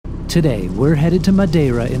Today, we're headed to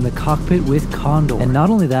Madeira in the cockpit with Condor. And not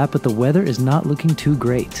only that, but the weather is not looking too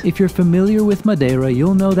great. If you're familiar with Madeira,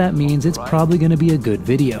 you'll know that means it's probably going to be a good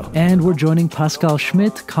video. And we're joining Pascal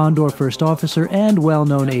Schmidt, Condor First Officer and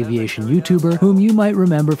well-known aviation YouTuber, whom you might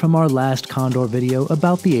remember from our last Condor video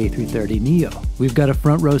about the A330neo. We've got a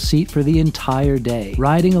front row seat for the entire day,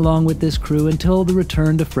 riding along with this crew until the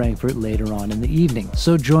return to Frankfurt later on in the evening.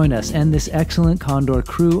 So join us and this excellent Condor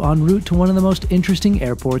crew en route to one of the most interesting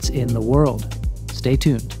airports in the world. Stay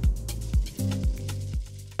tuned.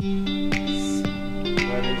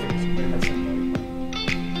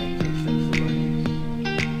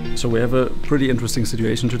 So we have a pretty interesting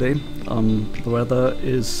situation today. The weather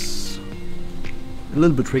is a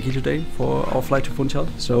little bit tricky today for our flight to Funchal.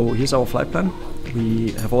 So here's our flight plan.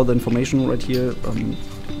 We have all the information right here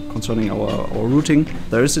concerning our routing.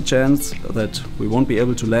 There is a chance that we won't be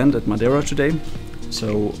able to land at Madeira today.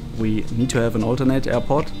 So we need to have an alternate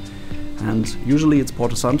airport. And usually it's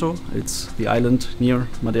Porto Santo, it's the island near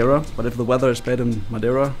Madeira. But if the weather is bad in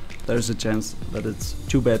Madeira, there is a chance that it's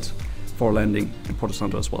too bad for landing in Porto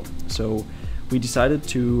Santo as well. So we decided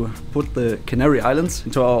to put the Canary Islands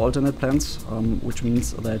into our alternate plans, which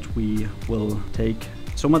means that we will take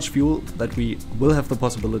so much fuel that we will have the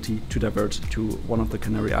possibility to divert to one of the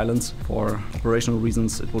Canary Islands. For operational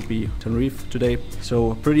reasons, it would be Tenerife today.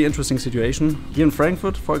 So pretty interesting situation. Here in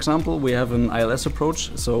Frankfurt, for example, we have an ILS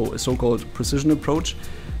approach, so a so-called precision approach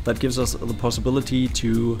that gives us the possibility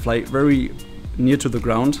to fly very near to the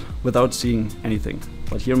ground without seeing anything.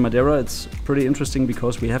 But here in Madeira, it's pretty interesting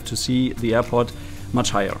because we have to see the airport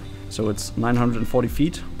much higher. So it's 940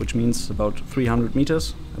 feet, which means about 300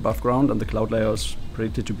 meters above ground, and the cloud layer is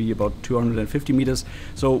predicted to be about 250 meters.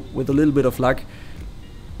 So with a little bit of luck,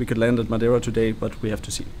 we could land at Madeira today, but we have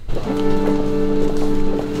to see.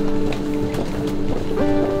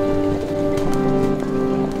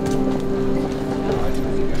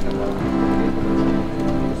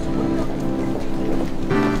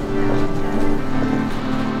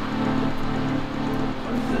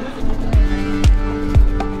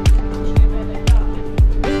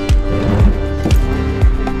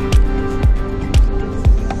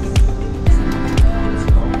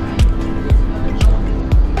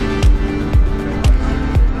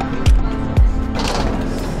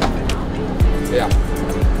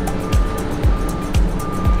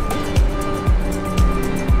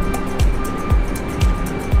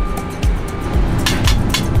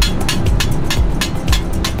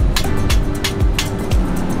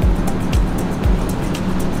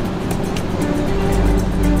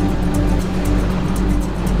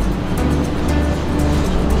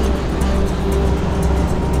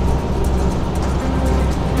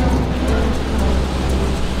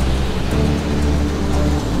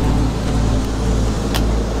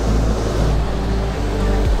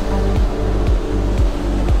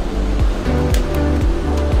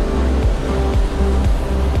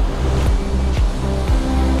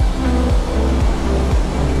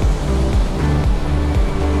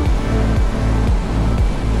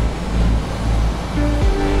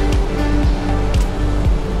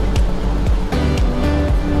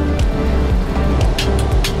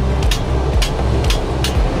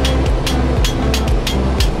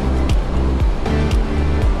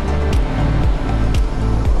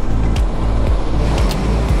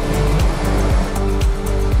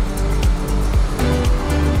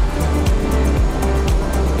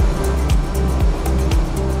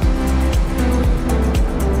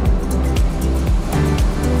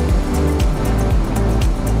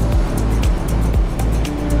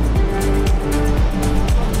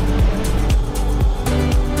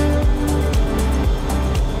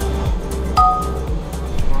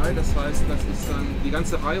 Die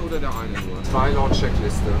ganze Reihe oder der eine nur? Zwei laut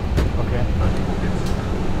Checkliste. Okay.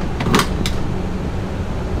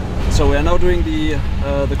 So we are now doing the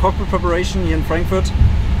cockpit preparation here in Frankfurt.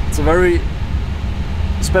 It's a very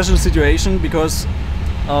special situation because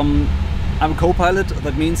I'm a co-pilot.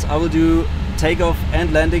 That means I will do takeoff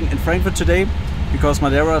and landing in Frankfurt today, because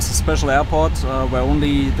Madeira is a special airport where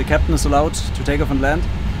only the captain is allowed to take off and land.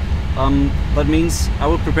 That means I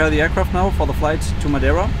will prepare the aircraft now for the flight to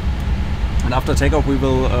Madeira. And after takeoff we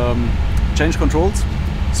will change controls.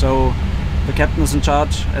 So the captain is in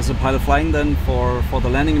charge as a pilot flying then for the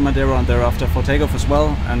landing in Madeira, and thereafter for takeoff as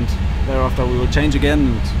well. And thereafter we will change again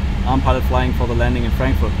and I'm pilot flying for the landing in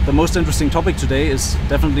Frankfurt. The most interesting topic today is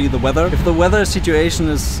definitely the weather. If the weather situation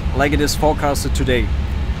is like it is forecasted today,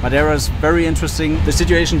 Madeira is very interesting. The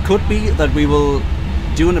situation could be that we will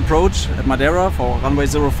do an approach at Madeira for runway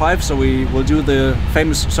 05, so we will do the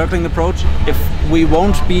famous circling approach. If we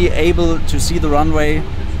won't be able to see the runway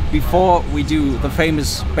before we do the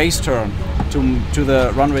famous base turn to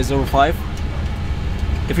the runway 05,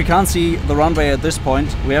 if we can't see the runway at this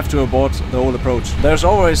point, we have to abort the whole approach. There's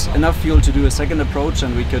always enough fuel to do a second approach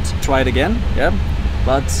and we could try it again, yeah?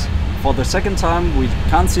 But for the second time we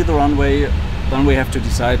can't see the runway, then we have to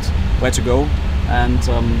decide where to go. And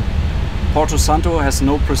Porto Santo has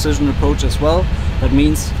no precision approach as well. That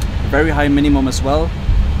means a very high minimum as well.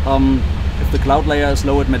 If the cloud layer is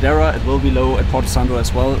low at Madeira, it will be low at Porto Santo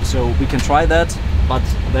as well. So we can try that, but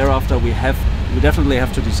thereafter we definitely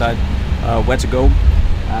have to decide where to go.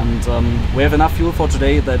 And we have enough fuel for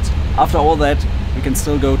today that after all that we can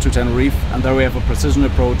still go to Tenerife, and there we have a precision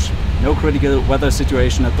approach, no critical weather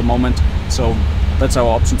situation at the moment. So that's our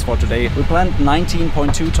options for today. We planned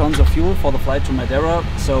 19.2 tons of fuel for the flight to Madeira,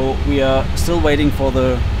 so we are still waiting for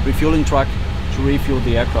the refueling truck to refuel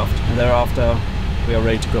the aircraft, and thereafter we are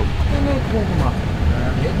ready to go.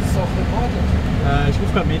 Ich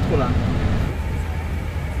rufe gerade Metro an.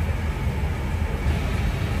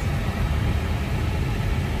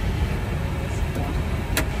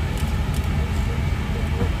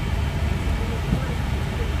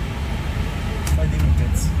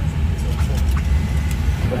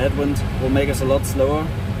 The headwind will make us a lot slower.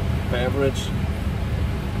 By average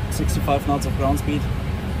 65 knots of ground speed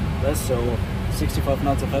less, so 65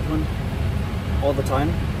 knots of headwind all the time,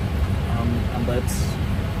 and that's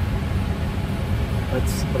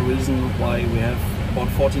the reason why we have about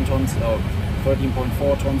 14 tons or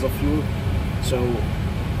 13.4 tons of fuel. So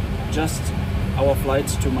just our flight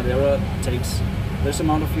to Madeira takes this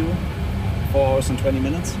amount of fuel, 4 hours and 20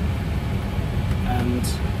 minutes, and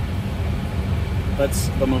that's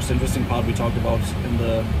the most interesting part we talked about in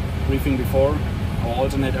the briefing before. Our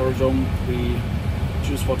alternate aerodrome we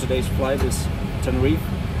choose for today's flight is Tenerife.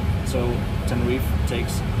 So Tenerife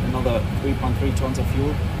takes another 3.3 tons of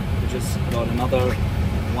fuel, which is about another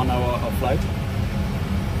 1 hour of flight.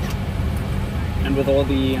 And with all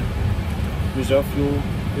the reserve fuel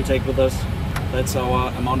we take with us, that's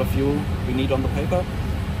our amount of fuel we need on the paper,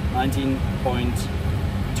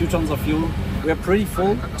 19.2 tons of fuel. We are pretty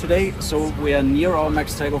full today, so we are near our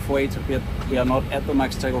max takeoff weight. We are not at the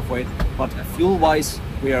max takeoff weight, but fuel-wise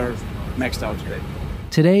we are maxed out today.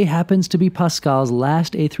 Today happens to be Pascal's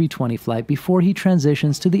last A320 flight before he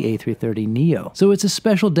transitions to the A330neo, so it's a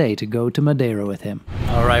special day to go to Madeira with him.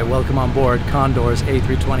 All right, welcome on board Condor's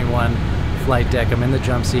A321 flight deck. I'm in the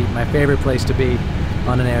jump seat, my favorite place to be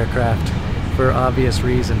on an aircraft for obvious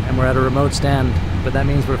reason. And we're at a remote stand, but that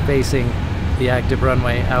means we're facing the active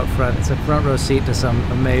runway out front. It's a front row seat to some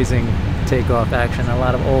amazing takeoff action. A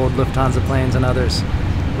lot of old Lufthansa planes and others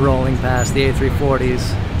rolling past, the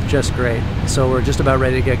A340s. Just great. So we're just about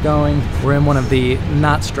ready to get going. We're in one of the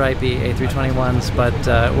not stripy A321s, but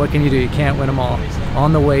what can you do? You can't win them all.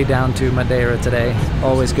 On the way down to Madeira today.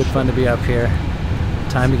 Always good fun to be up here.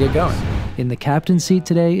 Time to get going. In the captain's seat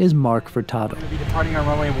today is Mark Furtado. We're going to be departing on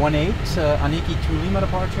runway 18, Aniki to Lima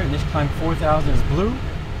departure. Initial climb 4,000 is blue.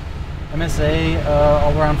 MSA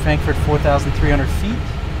all around Frankfurt 4,300 feet.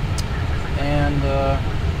 And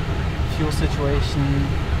fuel situation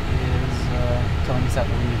telling us that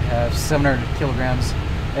we have 700 kilograms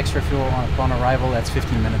extra fuel upon arrival. That's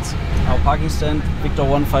 15 minutes. Our parking stand, Victor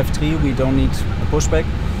 153, we don't need a pushback.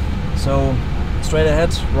 So straight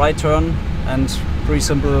ahead, right turn, and pretty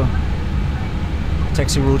simple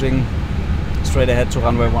taxi routing straight ahead to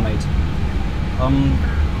runway 18.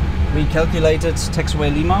 We calculated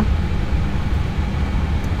taxiway Lima.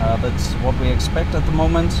 That's what we expect at the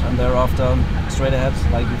moment, and thereafter straight ahead,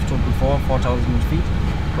 like we've told before, 4,000 feet.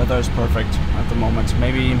 Weather is perfect at the moment.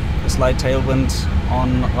 Maybe a slight tailwind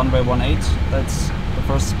on runway 18. That's the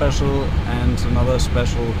first special, and another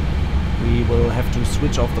special we will have to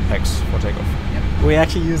switch off the packs for takeoff. Yep. We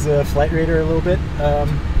actually use a flight radar a little bit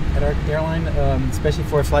at our airline, especially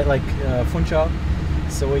for a flight like Funchal,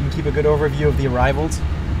 so we can keep a good overview of the arrivals.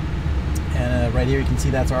 And right here you can see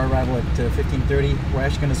that's our arrival at 15:30. We're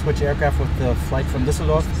actually going to switch aircraft with the flight from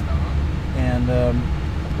Düsseldorf, and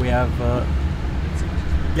we have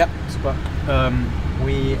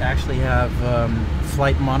we actually have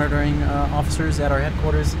flight monitoring officers at our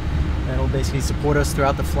headquarters that'll basically support us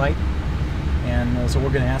throughout the flight, and so we're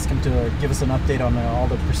going to ask them to give us an update on all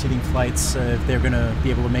the preceding flights, if they're going to be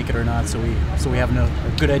able to make it or not, so we have a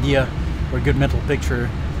good idea or a good mental picture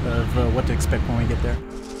of what to expect when we get there.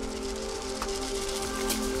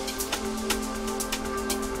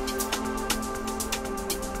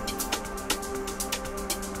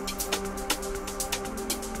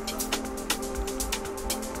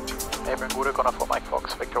 Gute Connor for Mike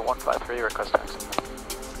Fox, Victor 153, request taxi.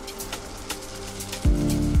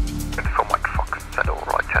 For Mike Fox, settle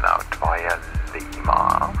right turn out via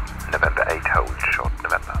Lima.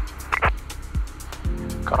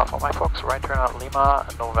 Connor for Mike Fox, right turn out Lima,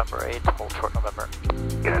 November 8, hold short November.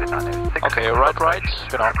 Okay, right.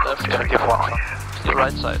 Genau, left, 24. The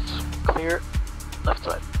right side. Clear, left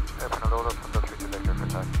side.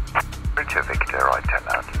 Richard Victor, right turn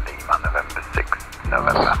out Lima, November 6,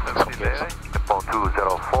 November.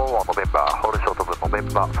 204, November, hold short of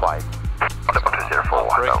November 5. November 204,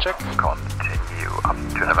 hello. Check. Continue up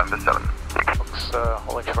to November 7. Fox,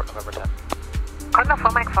 holding short November 10. Condor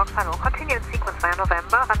for Mike Fox, hello. Continue in sequence via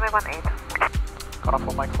November, runway 18. Connor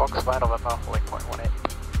for Mike Fox, via November, holding point 18.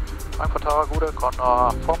 Frankfurt Tower, Gude,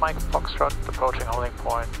 Connor for Mike Foxtrot, approaching holding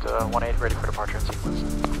point 18, ready for departure in sequence.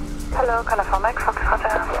 Hello, Condor for Mike Fox,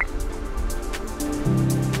 Roger.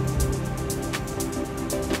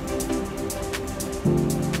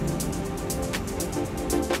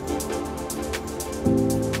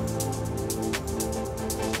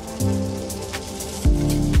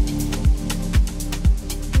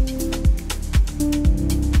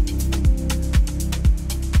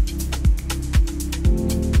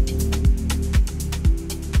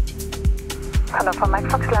 Condor for Mike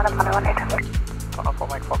Fox, line up runway 18. Connor for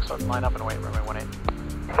Mike Fox, line up and wait, runway 18.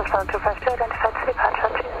 252, identified to departure,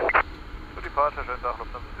 please. To departure, schönen Tag,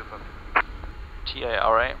 Lufthansa 450.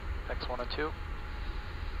 TARA. Flex 1 and 2.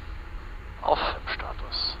 Auf im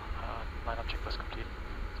Status. Line-up checklist complete.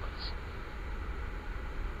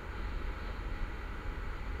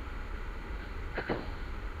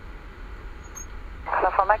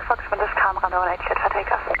 Condor for Mike Fox, wind is calm, runway 18, cleared for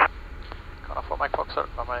takeoff. Connor for Mike Fox,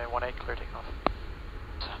 runway 18, clear takeoff.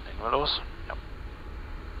 Legen wir los. Ja.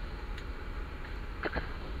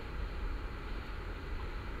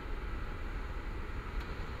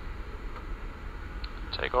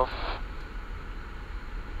 Take off.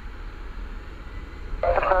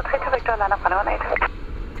 Control 3 to Victor, line up runway 18.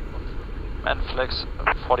 Man flex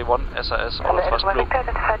 41 SAS, all Hello, thrust blue. Victor,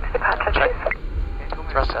 identified to departure, Check.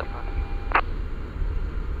 please. Thrust set.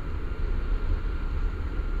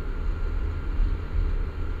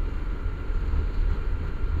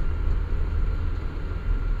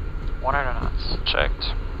 One and a knots.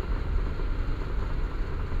 Checked.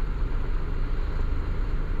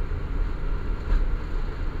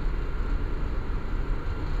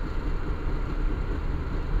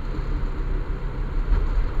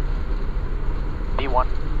 B1.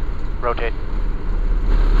 Rotate.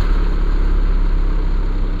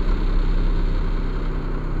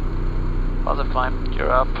 Positive climb. Gear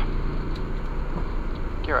up.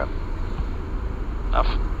 Gear up.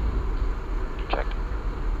 Enough. Checked.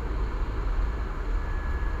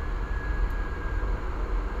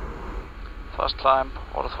 First climb,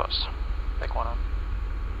 auto thrust. Back one on.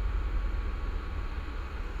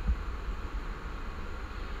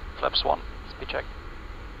 Flaps 1. Speed check.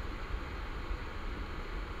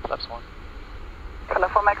 Flaps 1. Condor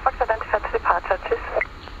for Mike Fox, identified to departure, please.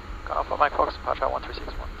 Connor for Mike Fox, departure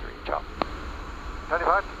 13613. Ciao.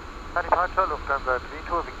 Departure, Lufthansa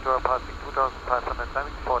 32, Victor passing 2,500,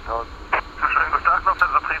 climbing 4,000. Schönen guten Tag,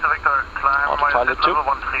 Lufthansa 3 Victor, climb Autopilot 2.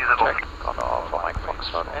 130. Check. Connor for Mike Fox.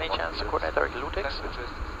 Any chance to coordinate direct Lutix?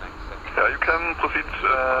 Yeah, you can proceed to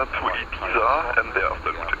Ibiza and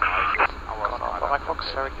thereafter Lutix. Connor for Mike Fox,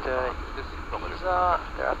 direct Ibiza,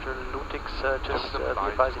 thereafter Lutix, just be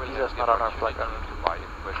advised Ibiza is not on our flight.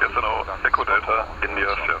 Yes or no, Echo Delta, India,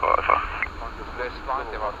 Sierra Alpha.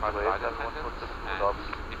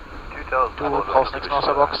 Du brauchst nichts mehr aus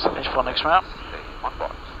der Box, ich brauche nichts mehr.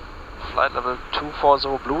 Flight Level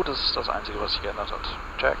 240 Blue, das ist das Einzige, was sich geändert hat.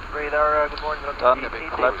 Check. Dann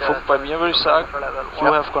bleibt Funk bei mir, würde ich sagen.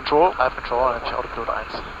 You have control. I have control and Autopilot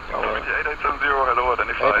 1. Jawohl. 8870, hello,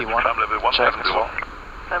 identified, climb level Check. 170.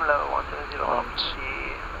 Und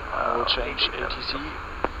I will change ATC.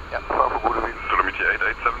 Dolomiti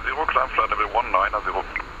 8870, climb flight level 190.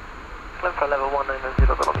 Climb for level 190,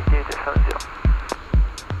 Dolomiti 8870.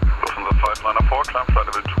 Lufthansa 594, climb flight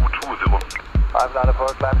level 220.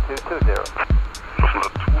 594, climb 220. Lufthansa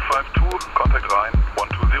 252, contact Rhein,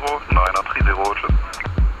 120, 930, tschüss.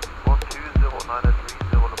 120,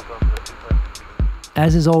 930, Lufthansa 252.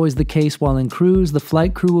 As is always the case while in cruise, the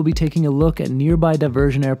flight crew will be taking a look at nearby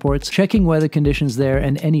diversion airports, checking weather conditions there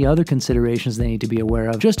and any other considerations they need to be aware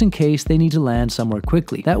of, just in case they need to land somewhere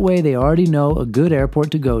quickly. That way they already know a good airport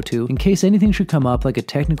to go to, in case anything should come up like a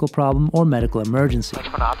technical problem or medical emergency.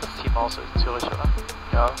 Von der Art des Team aus in Zürich, oder?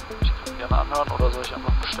 Ja, ich kann gerne anhören oder soll ich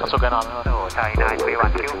einfach bestellen? Achso, gerne anhören.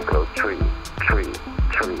 Code 3,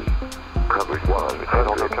 covers 1,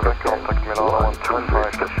 contact Milan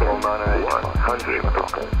 125, decimal 985, 100,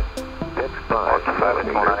 that's 5, 5,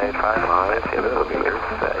 5,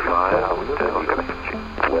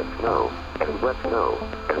 wet snow,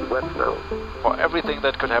 and For everything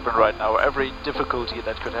that could happen right now, every difficulty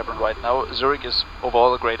that could happen right now, Zurich is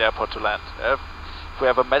overall a great airport to land. If we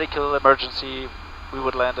have a medical emergency, we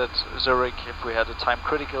would land at Zurich. If we had a time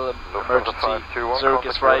critical emergency, Zurich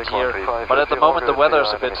is right here. But at the moment the weather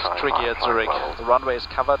is a bit tricky at Zurich. The runway is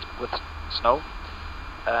covered with snow,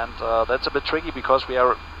 and that's a bit tricky because we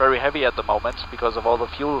are very heavy at the moment because of all the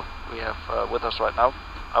fuel we have with us right now.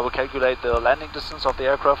 I will calculate the landing distance of the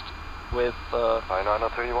aircraft with our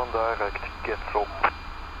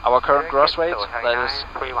current gross weight, that is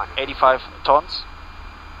 85 tons,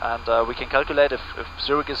 and we can calculate if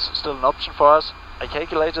Zurich is still an option for us. I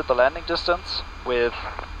calculated the landing distance with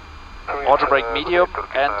auto brake medium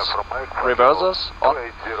and reversers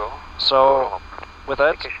on. So with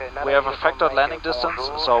that we have a factored landing distance,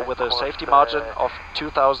 so with a safety margin of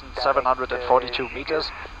 2,742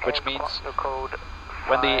 meters, which means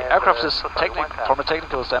when the aircraft is from a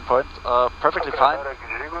technical standpoint perfectly fine,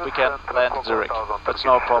 we can land in Zurich. That's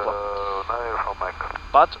no problem.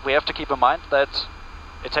 But we have to keep in mind that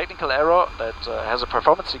a technical error that has a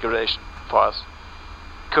performance degradation for us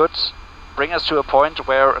could bring us to a point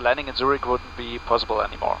where landing in Zurich wouldn't be possible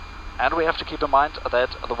anymore. And we have to keep in mind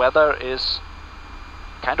that the weather is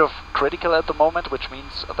kind of critical at the moment, which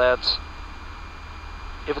means that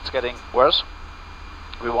if it's getting worse,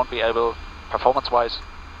 we won't be able, performance-wise,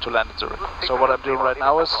 to land in Zurich. So what I'm doing right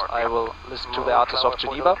now is I will listen to the artists of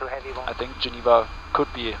Geneva. I think Geneva could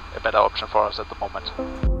be a better option for us at the moment.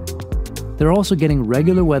 They're also getting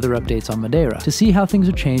regular weather updates on Madeira to see how things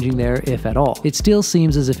are changing there, if at all. It still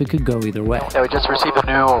seems as if it could go either way. Yeah, we just received a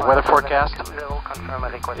new weather forecast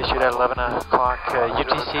issued at 11 o'clock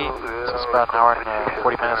UTC. So it's about an hour and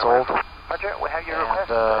 40 minutes old. And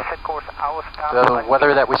the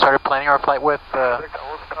weather that we started planning our flight with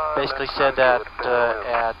basically said that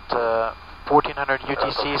at 1400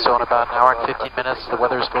 UTC, so in about an hour and 15 minutes, the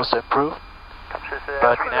weather is supposed to improve.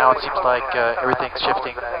 But now it seems like everything's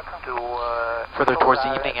shifting further towards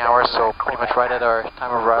the evening hours, so pretty much right at our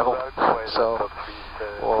time of arrival. So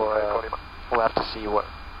we'll have to see what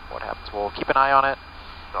happens. We'll keep an eye on it.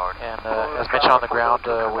 And as mentioned on the ground,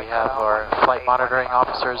 we have our flight monitoring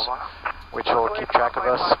officers, which will keep track of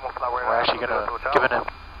us. We're actually going to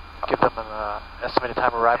give them an estimated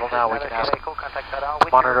time of arrival now. We can ask to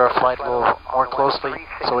monitor our flight a little more closely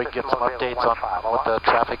so we can get some updates on what the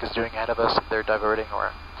traffic is doing ahead of us, if they're diverting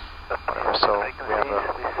or whatever. So we have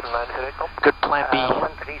a good plan B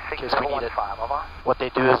in case we need it. What they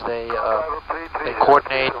do is they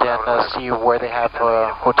coordinate and see where they have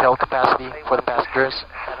hotel capacity for the passengers,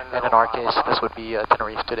 and in our case this would be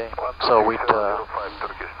Tenerife today. So we'd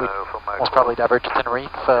most probably divert to Tenerife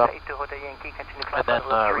and then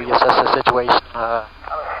reassess the situation.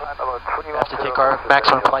 We have to take our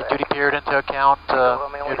maximum flight duty period into account.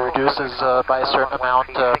 It reduces by a certain amount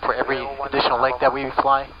for every additional leg that we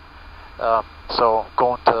fly. So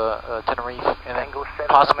going to Tenerife and then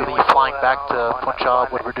possibly flying back to Funchal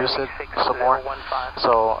would reduce it some more.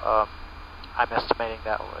 So I'm estimating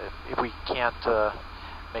that if we can't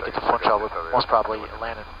make it to Funchal, we'll most probably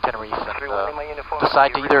land in Tenerife and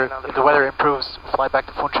decide to either, if the weather improves, fly back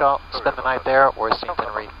to Funchal, spend the night there, or stay in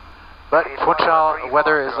Tenerife. But Funchal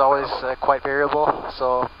weather is always quite variable,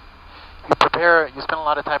 so you spend a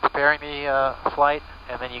lot of time preparing the flight,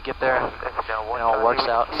 and then you get there, it works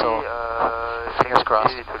out, so fingers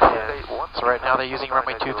crossed. So right now they're using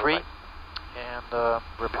runway 23, and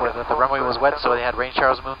reported that the runway was wet, so they had rain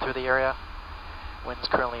showers moving through the area. Winds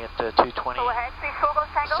currently at 220,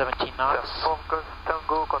 17 knots,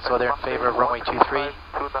 so they're in favor of runway 23.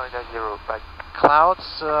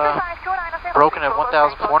 Clouds broken at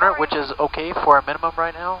 1,400, which is okay for our minimum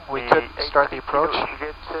right now. We could start the approach.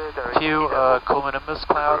 A few cumulonimbus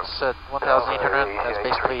clouds at 1,800, that's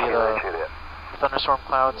basically the thunderstorm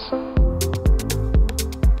clouds.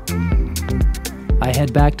 I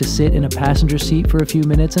head back to sit in a passenger seat for a few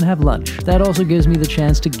minutes and have lunch. That also gives me the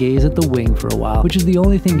chance to gaze at the wing for a while, which is the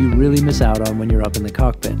only thing you really miss out on when you're up in the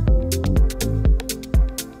cockpit.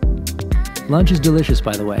 Lunch is delicious,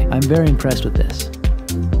 by the way. I'm very impressed with this.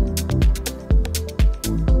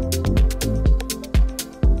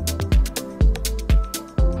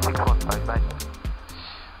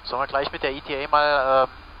 Sollen wir gleich mit der ETA mal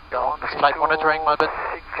das Flight Monitoring mal bitten,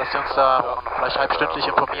 dass Sie uns da vielleicht halbstündlich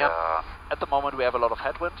informieren? At the moment we have a lot of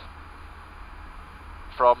headwind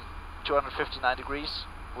from 259 degrees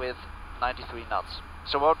with 93 knots.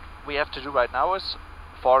 So what we have to do right now is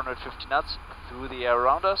 450 knots through the air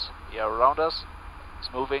around us. The air around us is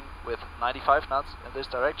moving with 95 knots in this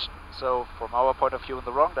direction, so from our point of view in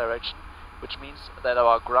the wrong direction, which means that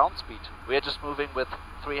our ground speed, we are just moving with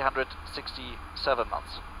 367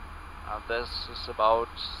 knots. This is about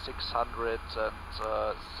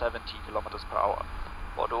 670 kilometers per hour.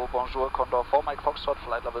 Bordeaux, bonjour, Condor 4 Mike Foxtrot,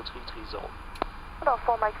 flight level 330. Condor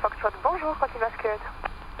 4 Mike Foxtrot, bonjour, continuous cleared.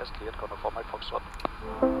 Yes, cleared, Condor 4 Mike Foxtrot.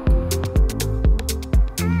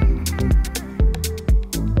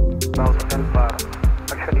 Bounce Alvar,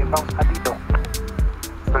 actually bounce Abido.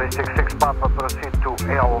 366 Papa, proceed to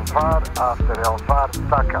Alvar, after Alvar,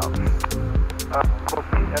 takeoff.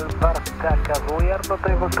 Proceed Alvar, takeoff. We are not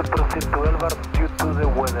able to proceed to Alvar due to the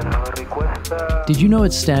weather. Request. Did you know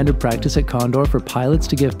it's standard practice at Condor for pilots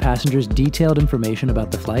to give passengers detailed information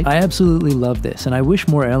about the flight? I absolutely love this, and I wish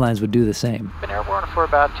more airlines would do the same. Been airborne for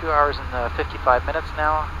about 2 hours and 55 minutes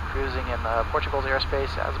now, cruising in Portugal's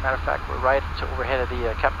airspace. As a matter of fact, we're right overhead of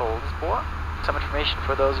the capital, Lisboa. Some information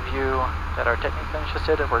for those of you that are technically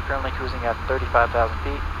interested. We're currently cruising at 35,000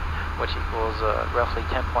 feet, which equals roughly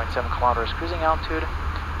 10.7 kilometers cruising altitude.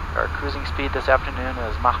 Our cruising speed this afternoon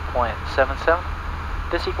is Mach 0.77.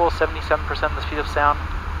 This equals 77% of the speed of sound.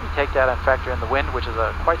 We take that and factor in the wind, which is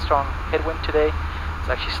a quite strong headwind today. It's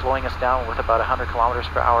actually slowing us down with about 100 kilometers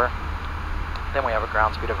per hour. Then we have a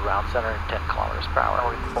ground speed of around 710 kilometers per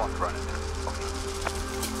hour.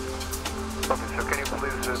 Officer, can you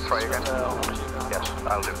please try again? Yes,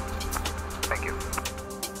 I'll do. Thank you.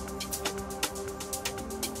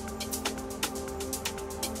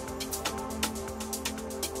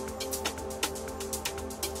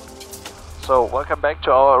 So, welcome back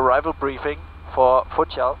to our arrival briefing for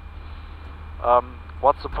Funchal.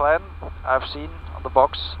 What's the plan? I've seen on the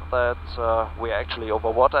box that we're actually over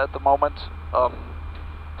water at the moment.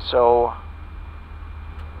 So,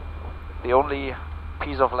 the only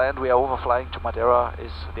piece of land we are overflying to Madeira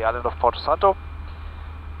is the island of Porto Santo.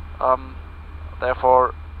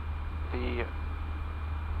 Therefore, the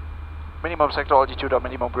minimum sector altitude or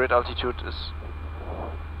minimum grid altitude is,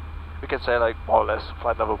 we can say, like more or less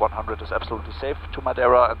flight level 100 is absolutely safe to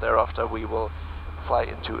Madeira, and thereafter we will fly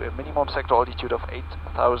into a minimum sector altitude of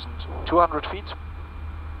 8,200 feet.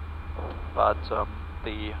 But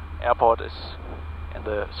the airport is in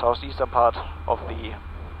the southeastern part of the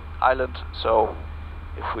island, so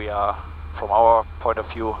if we are, from our point of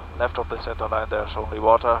view, left of the center line there's only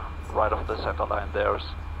water, right of the center line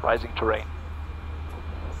there's rising terrain.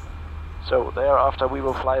 So thereafter we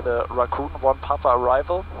will fly the Raccoon 1 Papa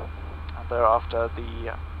arrival, and thereafter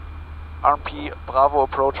the RMP Bravo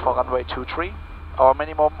approach for runway 23, our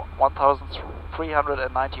minimum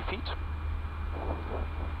 1,390 feet.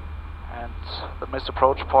 And the missed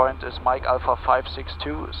approach point is Mike Alpha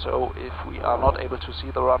 562, so if we are not able to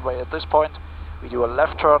see the runway at this point, we do a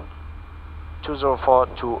left turn 204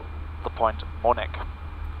 to the point Monek.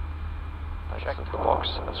 That's in the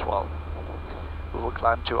box as well. We will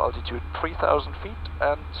climb to altitude 3,000 feet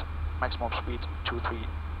and maximum speed 230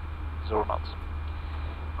 knots.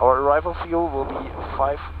 Our arrival fuel will be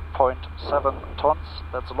 5.7 tons.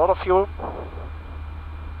 That's a lot of fuel.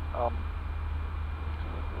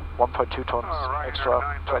 1.2 tons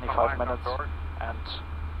extra, 25 minutes, and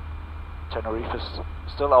Tenerife is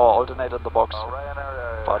still our alternate in the box,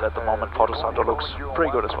 but at the moment Porto Santo looks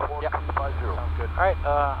pretty good as well. Yeah, sounds good. Alright,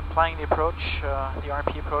 applying the approach, the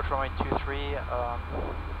RMP approach, runway 23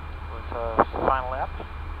 with a final lap.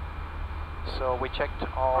 So we checked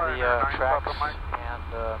all the tracks and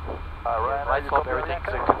light slope, everything's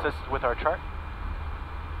consistent with our chart.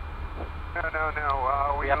 We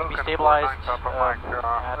have to be stabilized at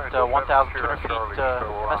 1,200 feet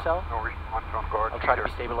MSL. I'll try to be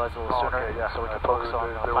stabilized a little sooner so we can focus on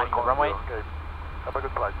finding the runway.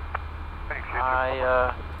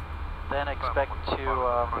 I then expect to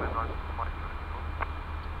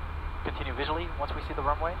continue visually once we see the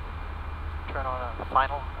runway. Turn on a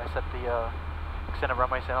final. I set the extended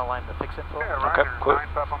runway center line to fix info. Okay, cool. And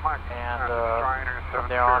from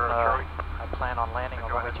there on, I plan on landing on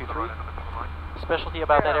runway 23. Specialty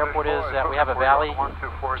about that airport is that we have a valley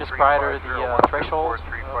just prior to the threshold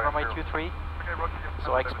of runway 23.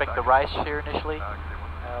 So I expect the rise shear initially,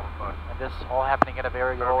 and this all happening at a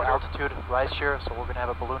very low altitude rise shear, so we're going to have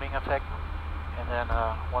a ballooning effect. And then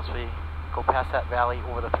once we go past that valley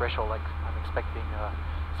over the threshold, like I'm expecting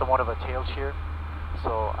somewhat of a tail shear.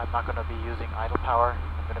 So I'm not going to be using idle power.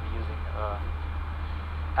 I'm going to be using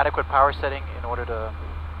adequate power setting in order to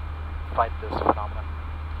fight this phenomenon.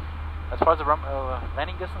 As far as the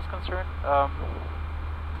landing distance is concerned, I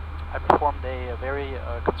performed a very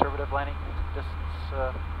conservative landing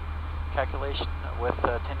distance calculation with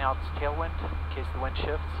 10 knots tailwind in case the wind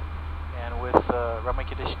shifts, and with runway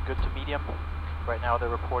condition good to medium. Right now they're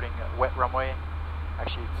reporting wet runway.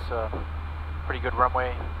 Actually, it's a pretty good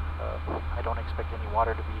runway. I don't expect any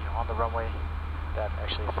water to be on the runway that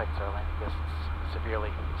actually affects our landing distance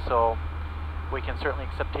severely. So we can certainly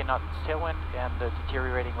accept 10 knots tailwind and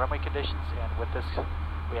deteriorating runway conditions, and with this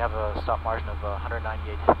we have a stop margin of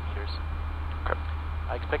 198 meters. Okay.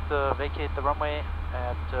 I expect to vacate the runway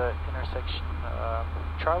at intersection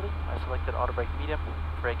Charlie. I selected auto brake medium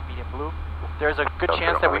blue. There's a good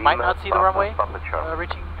chance that we might not see the runway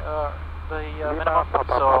reaching the minimum,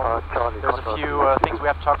 so there's a few things we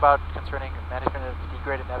have to talk about concerning management of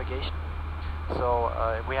degraded navigation. So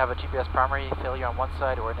if we have a GPS primary failure on one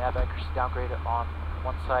side or a nav accuracy downgrade on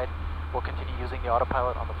one side, we'll continue using the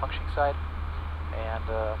autopilot on the functioning side. And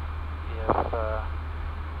if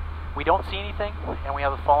we don't see anything and we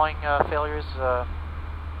have the following failures,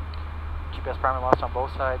 GPS primary loss on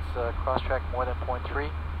both sides, cross track more than 0.3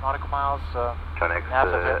 nautical miles, nav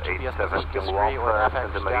event, GPS position disagree, or nav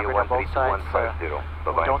accuracy downgrade on both sides.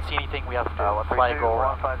 If we don't see anything, we have to fly a go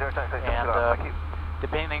around. And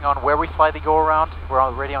depending on where we fly the go around, we're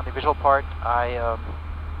already on the visual part.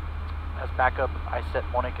 As backup, I set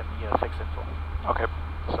Monic and the fixed info. Okay.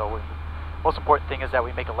 So most important thing is that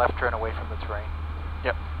we make a left turn away from the terrain.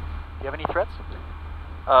 Yep. Do you have any threats?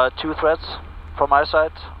 2 threats from my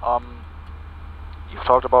side. You've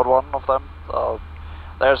talked about one of them.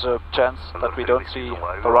 There's a chance that we don't see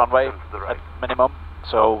the runway at minimum,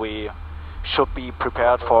 so we should be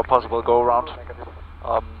prepared for a possible go around.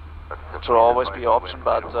 It will always be an option,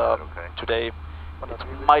 but today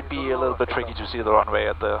it might be a little bit tricky to see the runway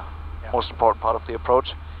at the most important part of the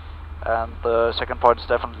approach. And the second point is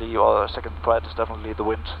definitely, or second threat is definitely the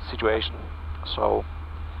wind situation. So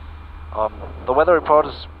the weather report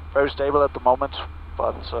is very stable at the moment,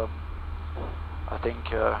 but I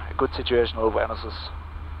think a good situational awareness is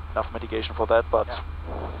enough mitigation for that, but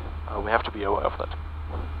we have to be aware of that.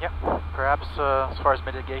 Yeah, perhaps as far as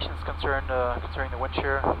mitigation is concerned, concerning the wind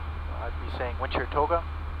shear, I'd be saying wind shear toga,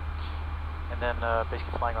 and then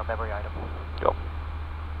basically flying our memory item. Yep.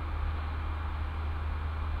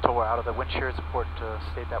 So we're out of the wind shear. It's important to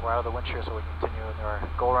state that we're out of the wind shear so we can continue in our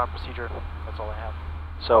go-around procedure. That's all I have.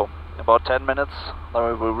 So, in about 10 minutes, then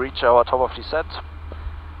we will reach our top of descent,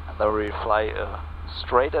 and then we fly a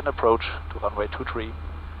straight and approach to runway 23.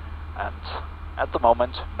 And at the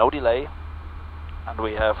moment, no delay, and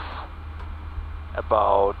we have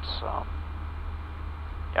about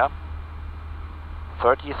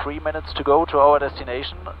 33 minutes to go to our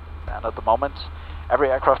destination. And at the moment, every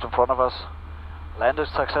aircraft in front of us landed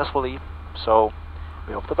successfully, so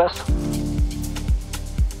we hope the best.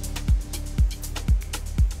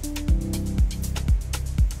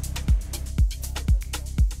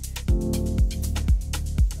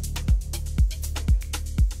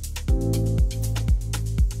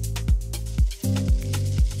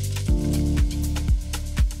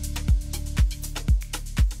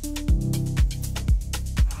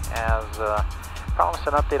 As promised,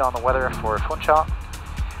 an update on the weather for Funchal.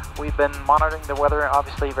 We've been monitoring the weather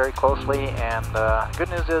obviously very closely, and the good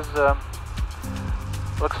news is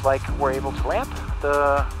looks like we're able to land.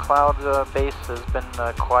 The cloud base has been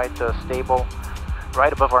quite stable,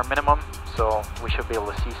 right above our minimum, so we should be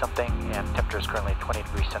able to see something, and temperature is currently 20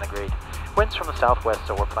 degrees centigrade. Winds from the southwest,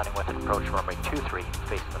 so we're planning with an approach runway 23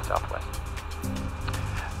 facing the southwest.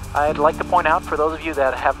 I'd like to point out, for those of you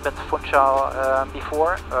that haven't been to Funchal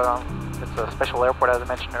before, it's a special airport as I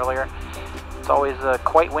mentioned earlier. It's always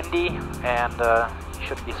quite windy, and you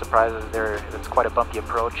shouldn't be surprised as it's quite a bumpy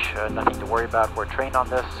approach. Nothing to worry about. We're trained on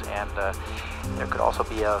this, and there could also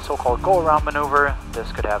be a so-called go-around maneuver.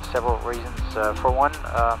 This could have several reasons. For one,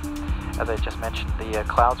 as I just mentioned, the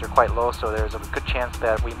clouds are quite low, so there's a good chance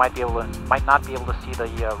that we might not be able to see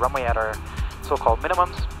the runway at our so-called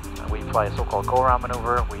minimums. We fly a so-called go-around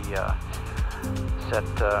maneuver. We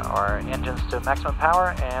set our engines to maximum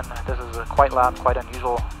power, and this is quite loud, quite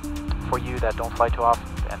unusual for you that don't fly too often,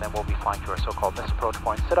 and then we'll be flying to our so-called missed approach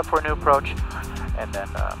point, set up for a new approach, and then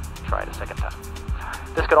try it a second time.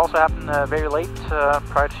 This could also happen very late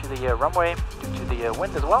prior to the runway due to the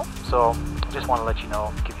wind as well, so just want to let you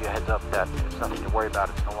know, give you a heads up that it's nothing to worry about.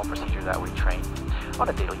 It's a normal procedure that we train on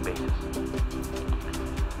a daily basis.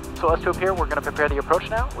 So us two up here, we're going to prepare the approach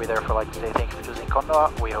now. We therefore like to say thank you for choosing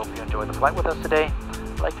Condor. We hope you enjoyed the flight with us today.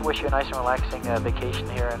 I'd like to wish you a nice and relaxing vacation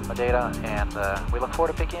here in Madeira, and we look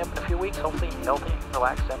forward to picking up in a few weeks, hopefully healthy,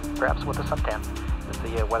 relaxed, and perhaps with a suntan as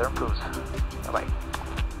the weather improves. Bye-bye.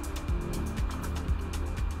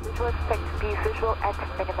 To expect to be visual at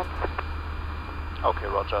minimum. Okay,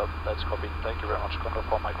 roger. That's copied. Thank you very much, Condor,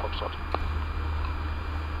 for my Foxtrot.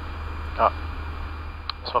 Ja.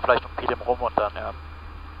 Müssen wir vielleicht noch Pil im Rum und dann, ja.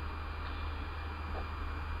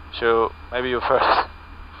 So, maybe you first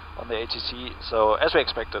on the ATC. So, as we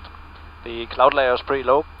expected, the cloud layer is pretty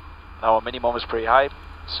low. our minimum is pretty high,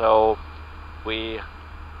 so we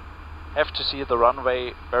have to see the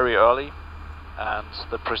runway very early, and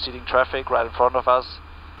the preceding traffic right in front of us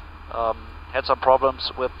had some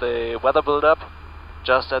problems with the weather build-up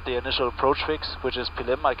just at the initial approach fix, which is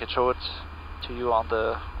Pilim. I can show it to you on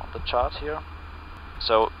the chart here.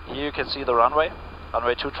 So here you can see the runway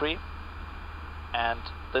 23, and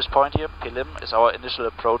this point here, Pilim, is our initial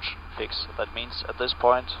approach fix. That means at this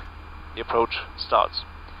point the approach starts.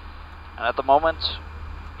 And at the moment,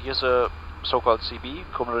 here's a so-called CB,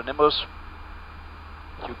 cumulonimbus.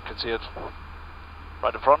 You can see it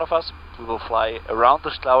right in front of us. We will fly around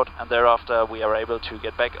this cloud, and thereafter we are able to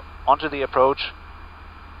get back onto the approach.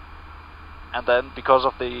 And then, because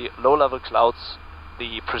of the low-level clouds,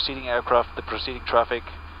 the preceding aircraft, the preceding traffic,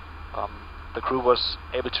 the crew was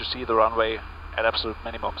able to see the runway at absolute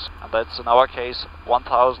minimums. And that's, in our case,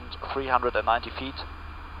 1,390 feet.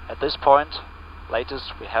 At this point,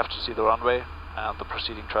 latest, we have to see the runway, and the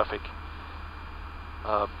preceding traffic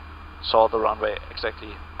saw the runway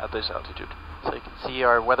exactly at this altitude. So you can see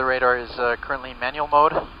our weather radar is currently in manual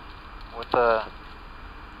mode with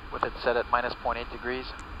it set at minus 0.8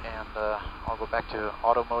 degrees, and I'll go back to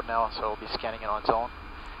auto mode now, so it'll be scanning it on its own,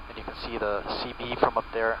 and you can see the CB from up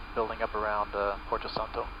there building up around Porto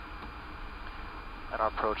Santo, and our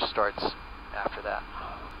approach starts after that.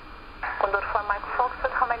 Condor 4 Mike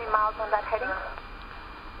Foxtrot, how many miles on that heading?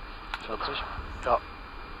 40. Yeah.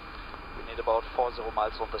 We need about 40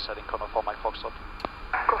 miles on this heading, Condor 4 Mike Foxtrot.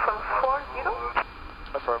 Confirm 40?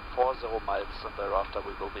 Confirm 40 miles, and thereafter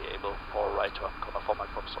we will be able for a right turn, Condor 4 Mike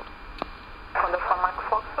Foxtrot. Condor 4 Mike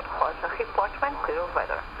Foxtrot, Roger, report when clear of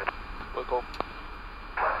weather. We'll go.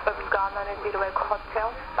 Garden and Direct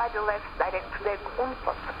Hotel, by the left, direct to deck 1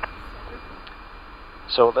 plus.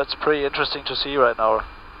 So that's pretty interesting to see right now.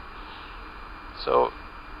 So,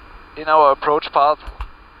 in our approach path,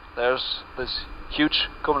 there's this huge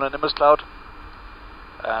cumulonimbus cloud,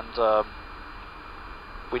 and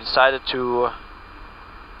we decided to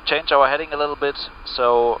change our heading a little bit,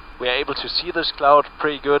 so we are able to see this cloud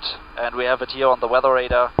pretty good, and we have it here on the weather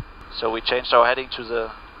radar. So we changed our heading to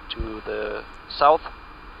the south,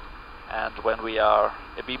 and when we are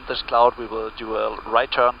abeam this cloud, we will do a right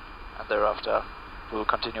turn, and thereafter we will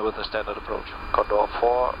continue with the standard approach. Condor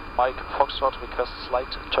 4 Mike Foxtrot requests slight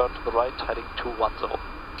turn to the right, heading 210.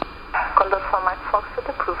 Condor 4 Mike Foxtrot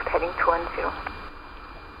approved, heading 210.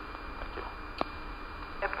 Thank you.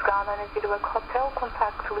 Garden and Direct Hotel,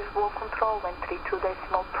 contact with wall control, 132.255,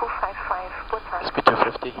 report time. Speed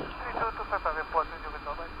 250.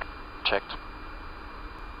 Checked.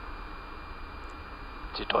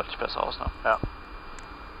 Sieht deutlich besser aus, ne? Ja.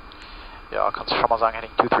 Ja, kannst du schon mal sagen,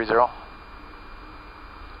 heading 230.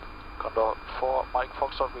 Condor 4 Mike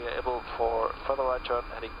Foxtrot, we are able for further right turn,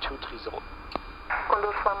 heading 230.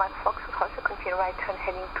 Condor 4 Mike Foxtrot, also continue right turn,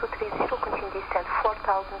 heading 230, continue descent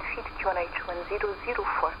 4,000 feet, QNH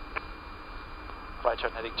 1004. Right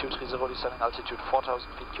turn, heading 230, descending altitude 4,000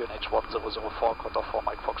 feet, QNH 1004, Condor 4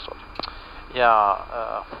 Mike Foxtrot.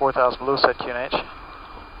 Yeah, 4,000 blue set QNH.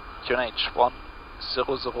 QNH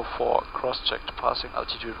 1004, cross-checked, passing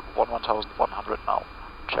altitude 1100 now.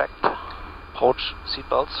 Checked. Approach,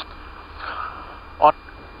 seatbelts. On.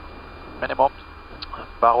 Minimum.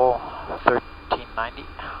 Barrel 1390.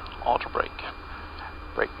 Auto brake.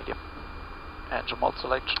 Brake medium. Engine mode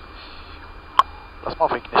selection. Lass mal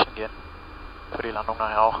auf Ignition gehen. Für die Landung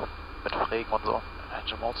nachher auch. Mit Regen und so.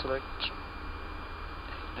 Engine mode selection.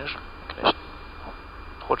 Ignition. Ignition.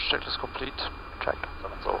 Approach checklist complete. Checked.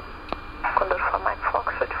 So. Condor 4 Mike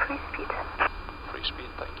Foxtrot, free speed. Free speed,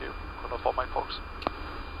 thank you. Condor 4 Mike Fox.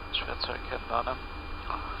 Schwer zu erkennen da, ne?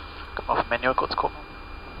 Kann man auf Manual kurz gucken?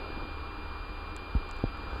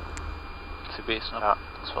 CBs, ne? Ja,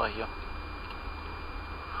 das war hier.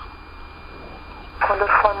 Condor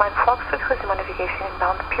 4 Mike Foxtrot, who's modification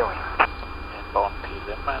inbound Pilim. Inbound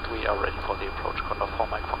Pilim, and we are ready for the approach. Condor 4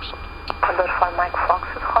 Mike Foxtrot. Condor 4 Mike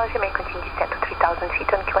Foxtrot, Roger, may continue descent to 3,000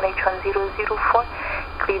 feet on QNH 1004.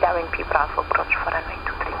 Clear RNP Bravo, approach for runway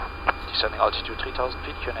 23. Descending altitude 3,000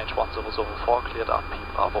 feet, QNH 1004, cleared RNP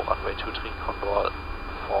Bravo, runway 23, Condor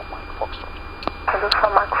 4 Mike Foxtrot. Condor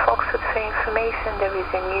 4 Mike Foxtrot, for information, there is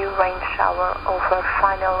a new rain shower over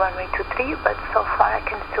final runway 23, but so far I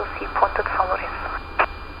can still see pointed from horizon.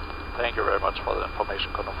 Thank you very much for the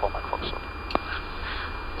information, Condor 4 Mike Foxtrot.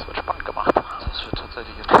 Das wird spannend gemacht. Das wird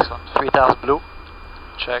tatsächlich interessant. 3000 Blue.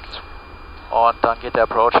 Checked. Und dann geht der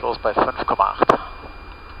Approach los bei 5,8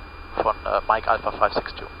 von Mike Alpha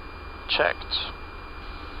 562. Checked.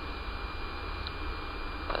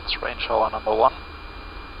 That's rain shower number 1.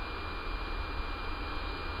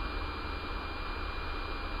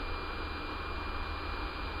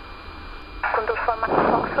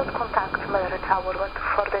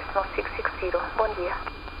 12460. Bom dia.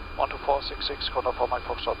 12466, Condor 4 Mike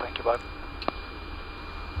Foxtrot, thank you, bye.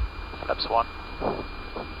 Flaps 1.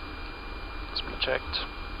 Speed checked.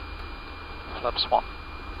 Flaps 1.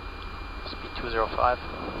 Speed 205.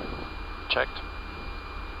 Checked.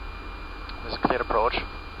 This is cleared approach.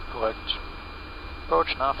 Correct.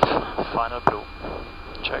 Approach enough. Final blue.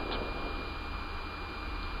 Checked.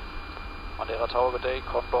 Madeira Tower, good day.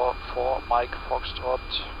 Condor 4 Mike Foxtrot,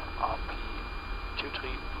 RP 23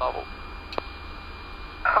 Bravo.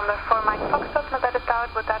 Condor 4 Mike Foxtrot, Madeira Tower,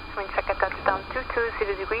 boa tarde. Wind check at touchdown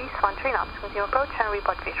 220 degrees, 13 knots. Continue approach and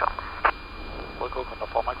report visuals. Volko, Condor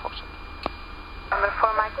 4 Mike Foxtrot. Condor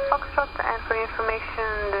 4 Mike Foxtrot, and for your information,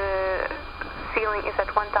 the ceiling is at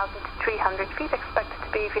 1,300 feet, expected to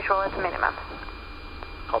be visual at the minimum.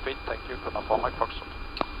 Copy, thank you, Condor 4 Mike Foxtrot.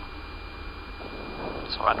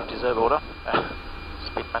 Ist noch ein und dieselbe, oder? Ja.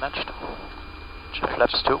 Speed managed. Checked.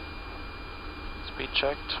 Flaps 2. Speed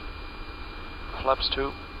checked. Flaps 2.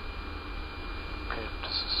 Okay,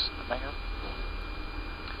 das ist eine Menge.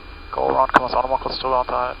 Go-Around kann man es auch nochmal kurz drüber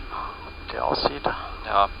unterhalten, wie der aussieht.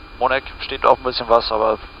 Ja, Monek steht auch ein bisschen was,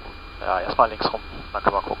 aber ja, erstmal links rum, dann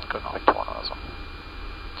können wir gucken, genau, Vektoren oder so.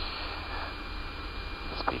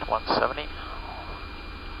 Speed 170.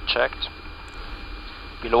 Checked.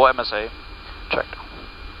 Below MSA. Checked.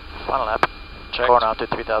 Final lap. Checked. Going out to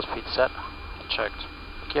 3000 feet set. Checked.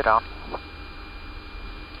 Gear down.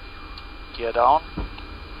 Gear down.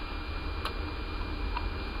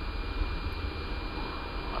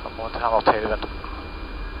 And momentan noch tailwind.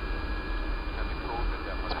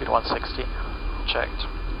 Speed 160. Checked.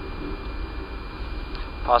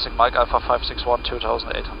 Passing Mike Alpha 561,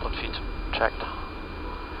 2800 feet. Checked.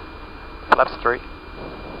 Flaps 3.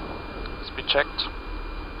 Speed checked.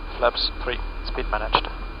 Flaps 3. Speed managed.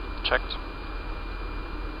 Checked.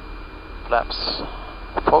 Flaps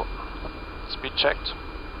full. Speed checked.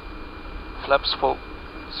 Flaps full.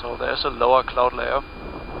 So there's a lower cloud layer.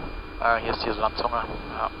 Hier ist die Landzunge.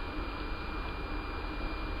 Ja.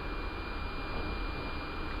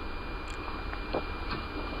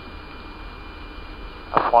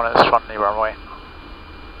 Da vorne ist schon die Runway.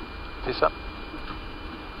 Siehst du?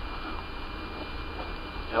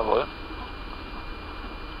 Jawohl.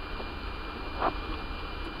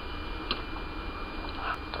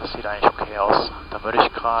 Das sieht eigentlich okay aus. Dann würde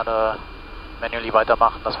ich gerade manually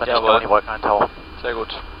weitermachen, dass wir nicht in die Wolken eintauchen. Sehr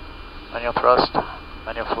gut. Manual thrust,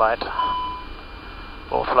 manual flight.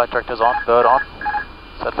 Both flight directors on, bird on.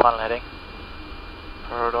 Set final heading.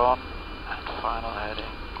 Bird on and final heading.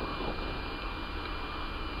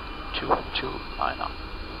 229.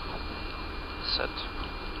 Set.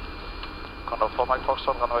 Condor 4 Mike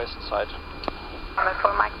Foxtrot, runway is inside. Condor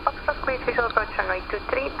 4 Mike Foxtrot, clear visual approach runway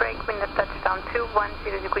 23, break wind at touchdown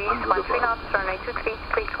 210 degrees, 13 knots, runway 23,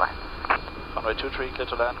 clear to land. Runway 23, clear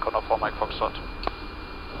to land, Condor 4 Mike Foxtrot.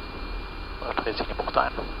 Oder dreht sich die Bucht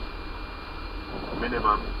ein?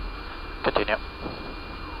 Minimum. Continue.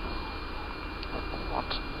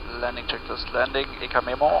 Und landing checklist, landing, EK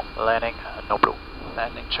Memo. Landing, no blue.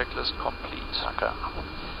 Landing checklist complete. Danke.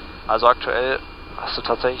 Also aktuell hast du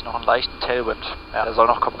tatsächlich noch einen leichten Tailwind. Ja. Der soll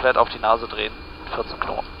noch komplett auf die Nase drehen. 14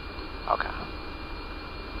 Knoten. Okay.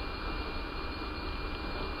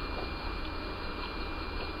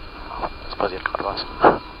 Jetzt passiert gerade was.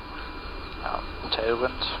 Ja,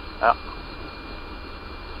 Tailwind. Ja.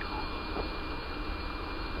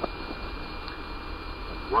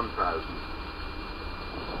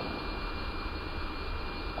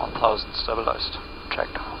 $1,000 stabilized.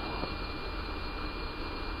 Checked.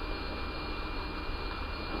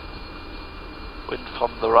 Wind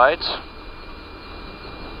from the right.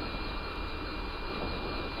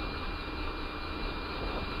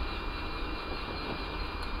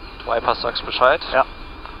 Viper sagst Bescheid. Ja.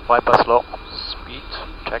 Viper slow. Speed.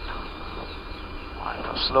 Check.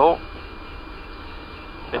 Viper slow.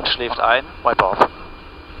 Wind schläft ein. Viper auf.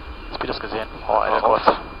 Speed ist gesehen. Power Alter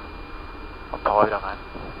kurz. Und Power wieder rein.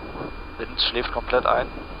 Wind schläft komplett ein.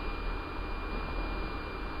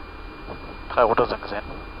 3 Rotor sind gesehen.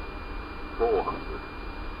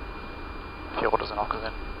 4 Rotor sind auch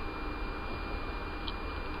gesehen.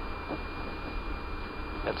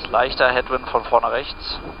 Jetzt leichter Headwind von vorne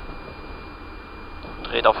rechts.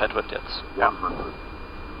 Dreht auf Headwind jetzt. Ja.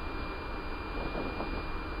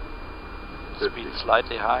 Speed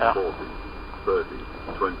slightly high. Ja. 30,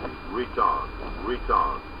 20, retard.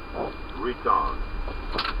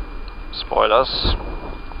 Spoilers.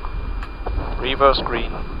 Reverse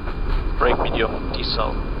green. Brake medium,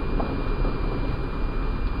 decel.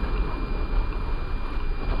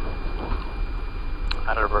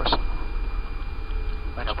 And reverse.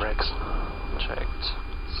 Manual brakes. Checked.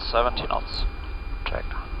 70 knots.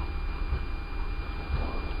 Checked.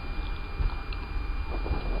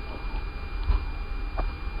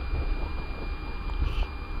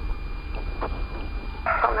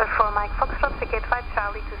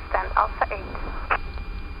 Charlie to stand Alpha 8.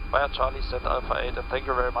 Via Charlie, stand Alpha 8, and thank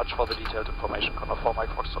you very much for the detailed information. Condor 4 Mike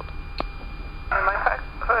Foxtrot.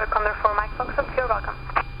 Condor 4 Mike Foxtrot, you're welcome.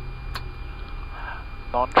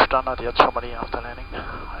 Non-Standard jetzt schon mal die Afterlanding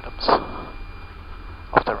Items.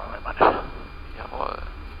 Auf der Runway, meine. Jawohl.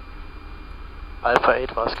 Alpha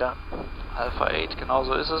 8 war's, gell? Alpha 8, genau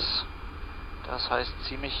so ist es. Das heißt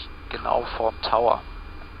ziemlich genau vorm Tower.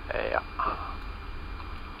 Ja.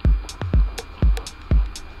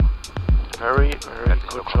 Very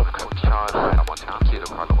good job,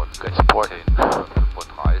 Great support.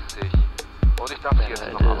 35. Und ich darf Sie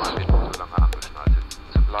jetzt noch mal bitten, so lange angeschnallt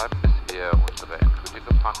zu bleiben, bis wir unsere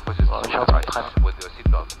endgültige Fangposition erreichen. With your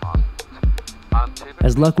seatbelt fastened.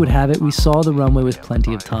 As luck would have it, we saw the runway with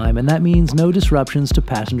plenty of time, and that means no disruptions to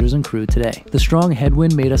passengers and crew today. The strong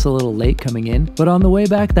headwind made us a little late coming in, but on the way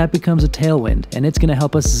back that becomes a tailwind, and it's going to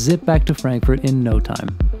help us zip back to Frankfurt in no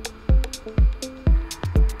time.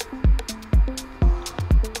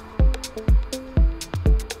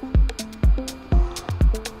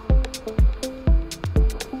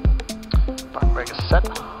 Backbrake ist set,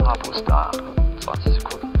 Harpo ist da. 20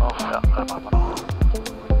 Sekunden noch, ja, dann machen wir noch.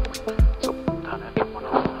 So, dann Engine 1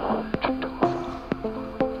 auf, Engine 2 auf.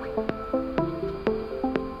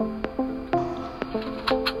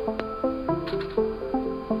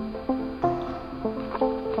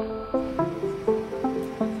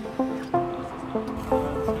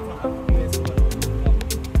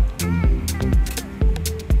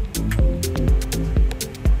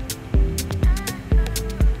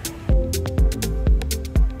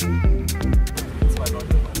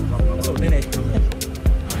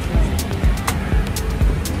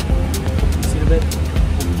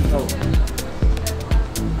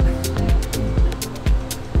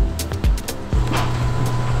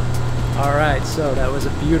 Alright, so that was a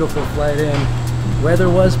beautiful flight in. Weather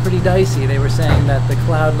was pretty dicey. They were saying that the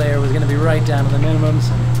cloud layer was going to be right down to the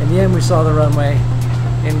minimums. In the end, we saw the runway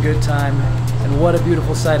in good time. And what a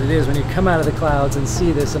beautiful sight it is when you come out of the clouds and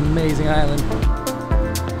see this amazing island.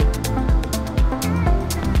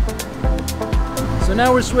 So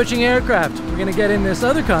now we're switching aircraft. We're going to get in this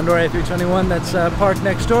other Condor A321 that's parked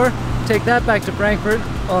next door, take that back to Frankfurt,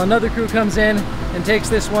 while another crew comes in and takes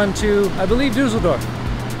this one to, I believe, Dusseldorf,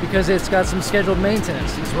 because it's got some scheduled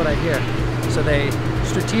maintenance, is what I hear. So they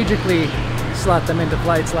strategically slot them into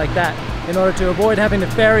flights like that in order to avoid having to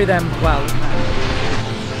ferry them, well,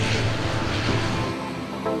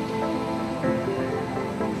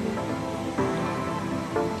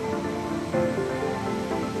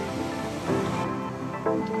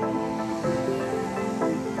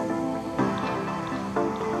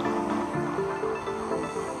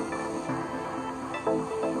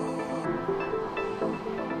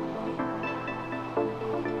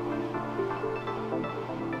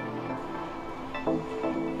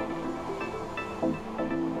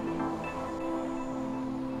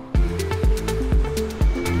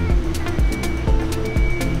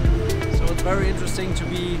 very interesting to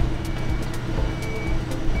be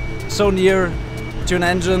so near to an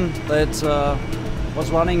engine that was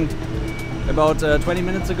running about 20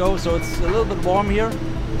 minutes ago, so it's a little bit warm here,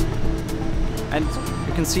 and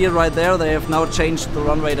you can see it right there. They have now changed the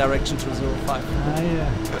runway direction to 05. yeah.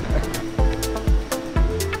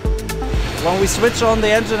 When we switch on the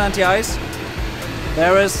engine anti-ice,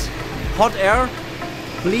 there is hot air,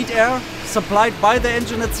 bleed air, supplied by the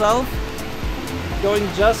engine itself, going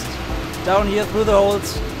just down here through the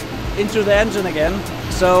holes into the engine again.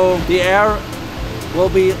 So the air will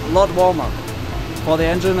be a lot warmer for the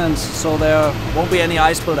engine, and so there won't be any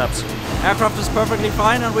ice buildups. Aircraft is perfectly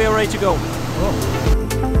fine and we are ready to go. Cool.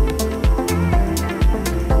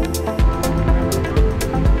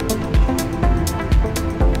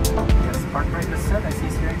 Yes, park brake is set. I see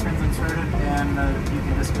steering pins inserted, and you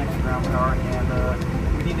can disconnect the ground power.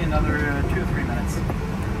 And we need another 2 or 3 minutes.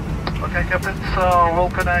 Okay, Captain, so we'll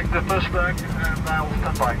connect the pushback and I will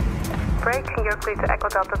stand by. Brake, you're clear to Echo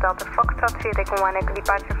Delta Delta Foxtrot, taking 1 Echo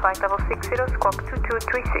departure flight level 60, squawk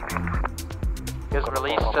 2236. Is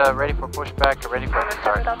released, ready for pushback, ready for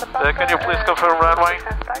start. Can you please confirm runway?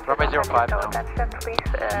 Runway 05 now.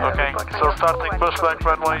 Okay, so starting pushback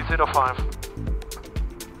runway 05.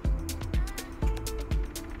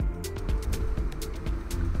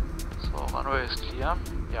 So runway is clear.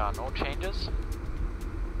 Yeah, no changes.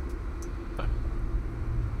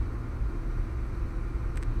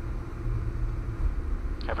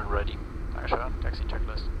 Cabin ready. Dankeschön. Taxi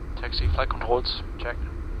checklist. Taxi flight controls. Check.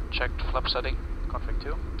 Checked flap setting. Config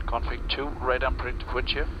 2. Config 2. Radar predictive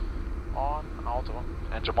winch here. On. Auto.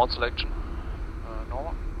 Engine mode selection.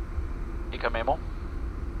 Normal. EK memo.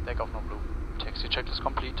 Takeoff no blue. Taxi checklist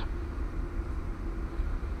complete.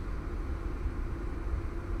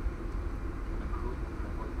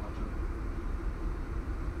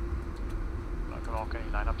 kann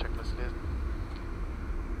ich Line-Up-Checklist lesen.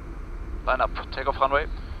 Line-Up, Takeoff Runway.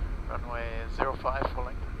 Runway 05, full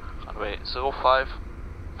length. Runway 05,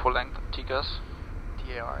 full length, TCAS.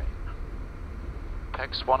 TARA.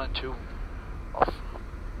 Packs 1 and 2. Off.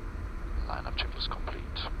 Line-Up Checklist complete.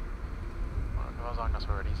 Und dann können wir sagen, dass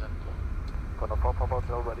wir ready sind. Condor 4 Papa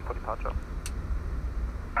Hotel, ready for departure.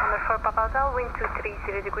 Condor 4 Papa Hotel, wind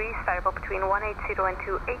 230 degrees, variable between 180 and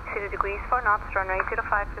 280 degrees, 4 knots, runway 05,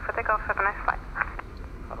 clear for takeoff, have a nice flight.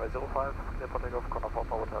 Runway 05, clear for takeoff, Condor 4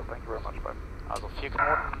 Papa Hotel, thank you very much, bye. Also 4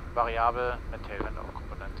 Knoten, variabel mit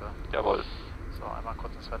Tailwind-Komponente. Jawohl. So, einmal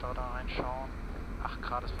kurz ins Wetter da reinschauen. 8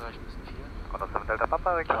 Grad ist vielleicht ein bisschen viel. Condor 7 Delta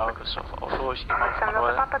Papa, Ja, Christoph, Auto, ich gehe mal 7 Delta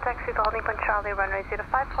manuell. Papa, taxi to holding point Charlie, runway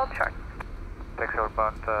 05, hold short. Taxi hold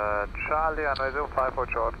point Charlie, runway 05,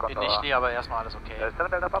 hold short, Condor. Initially aber erstmal alles okay. 7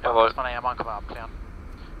 Delta Papa. Jawohl. Was man nachher machen, können wir abklären.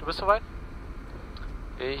 Du bist soweit?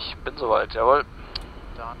 Ich bin soweit, jawohl.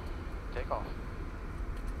 Dann Takeoff.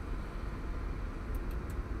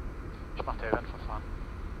 Ich mach Tailwind-Verfahren.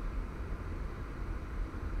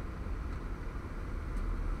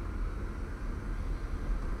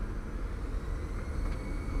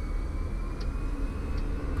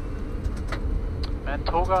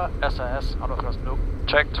 Mantoga, SAS, out of thrust blue.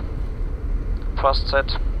 Checked. Thrust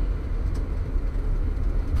set.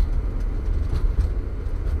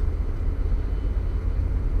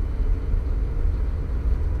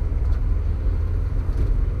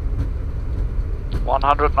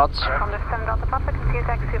 ...100 knots. From the 7 Delta Papa, continue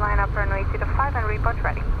taxi line up runway 05 and report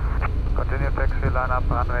ready. Continue taxi line up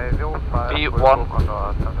runway 05. V1.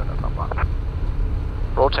 Condor 7 Delta Papa.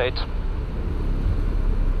 Rotate.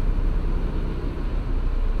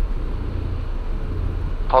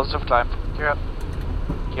 Positive climb. Gear up.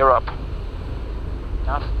 Gear up.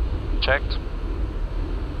 Enough. Checked.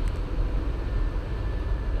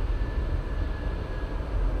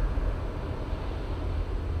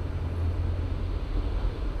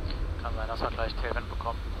 Kann sein, dass wir gleich Tailwind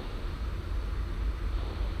bekommen.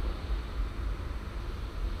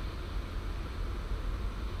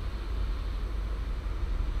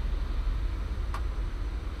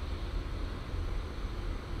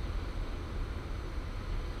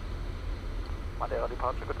 Madeira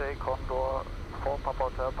departure, good day, Condor 4 Papa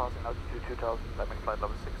Hotel, passing altitude 2000, landing flight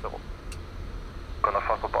level 60. Condor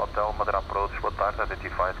 4 Papa Hotel, Madeira approach, what time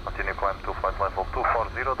identified, continue climb to flight level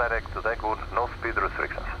 240, direct to Daegun, no speed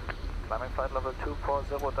restrictions. Climbing flight level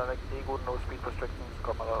 240, direct Daegun, no speed restrictions,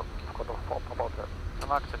 Condor 4 Papa Hotel. Können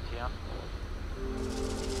wir akzeptieren.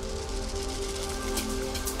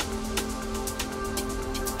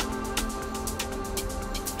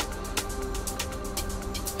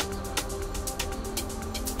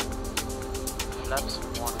 Flaps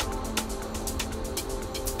 1.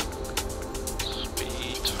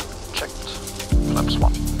 Speed checked. Flaps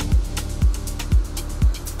 1.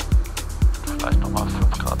 Vielleicht nochmal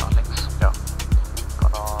 5 Grad nach links. Ja.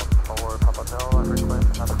 Condor 4 Papa Hotel, I request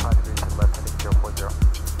another 5 degrees to left heading 040.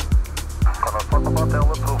 Condor 4 Papa Hotel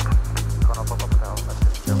approved. Condor 4 Papa Hotel, left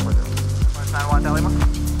heading 040. 91 Delima.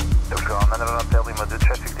 Let's go, Madeira Delima, do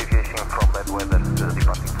traffic deviation from bad weather,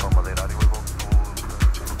 departing from Madeira, we will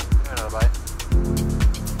Sind wir dabei?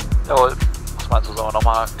 Jawohl. Was meinst du, sollen wir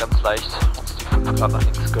nochmal ganz leicht uns die 5 Grad nach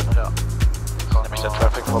links gönnen? Ja. Ist nämlich der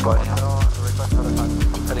Traffic vorbei.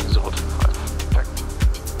 Heading 025. Check.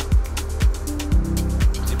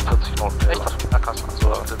 47 Knoten. Echt? Na krass. Also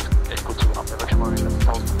das ist echt gut zugenommen. Ja, wirklich mal die letzten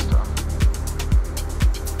 1000 Meter.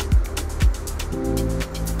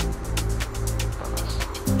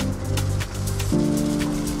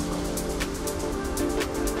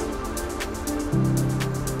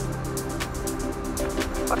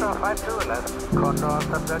 Condor 5211, Condor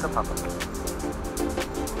 7 Delta Papa.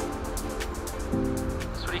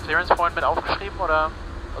 Hast du die Clearance Point mit aufgeschrieben oder?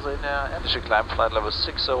 Also in der App? Initial climb flight level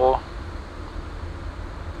 60.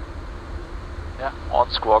 Ja. On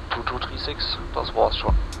squawk 2236. Das war's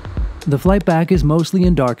schon. The flight back is mostly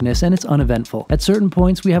in darkness and it's uneventful. At certain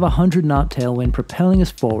points, we have a 100-knot tailwind propelling us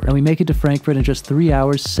forward, and we make it to Frankfurt in just 3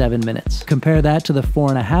 hours, 7 minutes. Compare that to the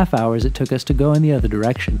 4.5 hours it took us to go in the other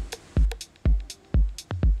direction.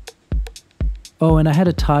 Oh, and I had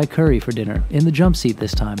a Thai curry for dinner, in the jump seat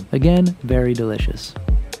this time. Again, very delicious.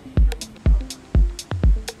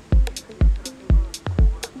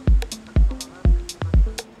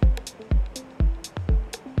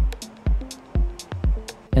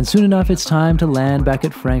 And soon enough, it's time to land back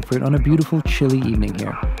at Frankfurt on a beautiful, chilly evening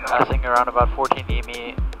here. Passing around about 14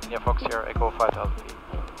 EME, India Fox here, Echo 5000 feet.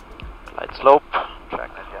 Light slope. Check.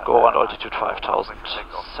 Go around altitude 5000.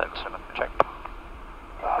 Set. Check.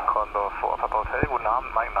 Condor 4 Papa Hotel, guten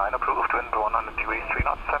Abend, Mike 9 approved, wind 100 degrees, 3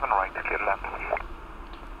 knots, 7 right to clear land.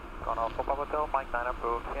 Con Alpha Papa Hotel, Mike 9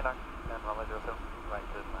 approved, Inang, and runway 07, right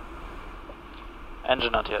to 9.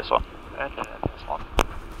 Engine at TS1. Engine at TS1.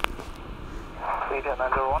 Media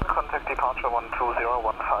 901, contact departure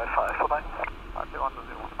 120155, goodbye.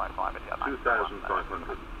 12055 at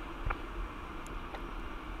 2,500.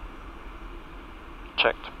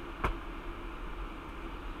 Checked.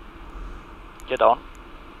 Get on.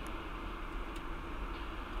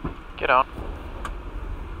 Get on.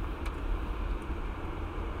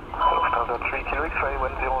 Lufthansa 3 kilo X-ray,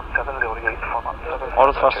 wind 0708 for 17.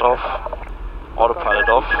 Auto thrust off. Autopilot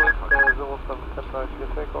off.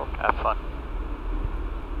 0710 takeoff. Have fun.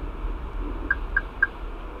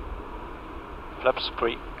 Flaps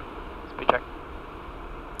 3. Speed check.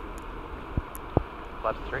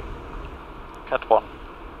 Flaps 3. Cat 1.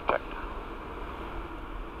 Checked.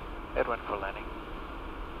 Headwind for landing.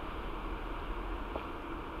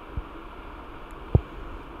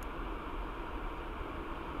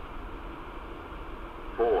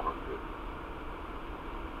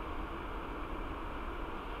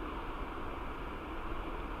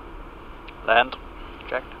 Land.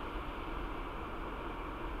 Checked.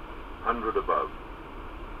 100 above.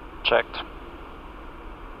 Checked.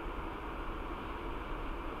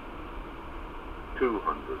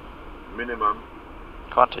 200. Minimum.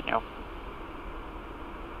 Continue.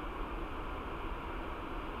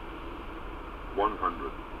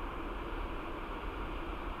 100.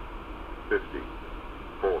 50.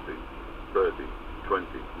 40. 30. 20.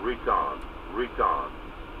 Retard. Retard.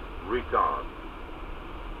 Retard.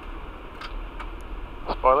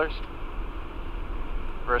 Spoilers.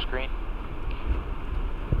 Reverse green.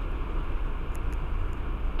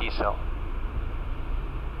 Decel.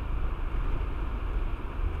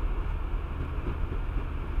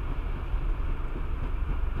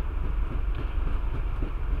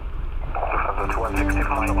 Lufthansa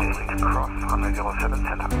 2165, cross runway 07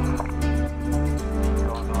 center.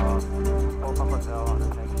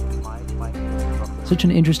 Such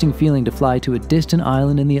an interesting feeling to fly to a distant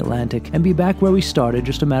island in the Atlantic and be back where we started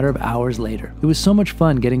just a matter of hours later. It was so much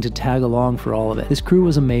fun getting to tag along for all of it. This crew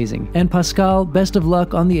was amazing. And Pascal, best of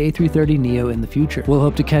luck on the A330neo in the future. We'll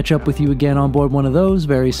hope to catch up with you again on board one of those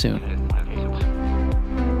very soon.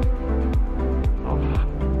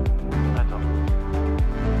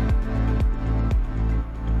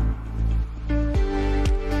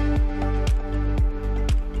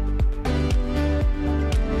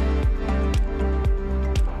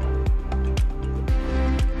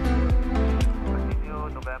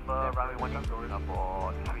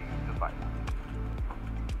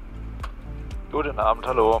 Guten Abend,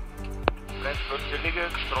 hallo. Frankfurt, Gelege,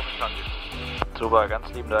 Strom ist angekommen. Super, ganz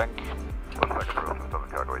lieben Dank.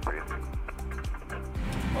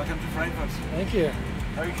 Welcome to Frankfurt. Thank you.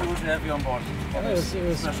 Very cool to have you on board. It was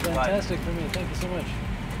fantastic for me. Thank you so much.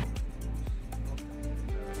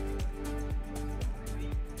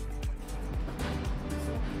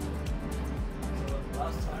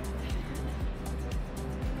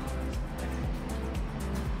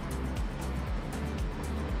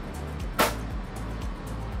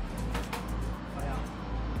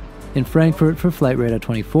 In Frankfurt for Flight Radar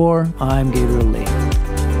 24, I'm Gabriel Lee.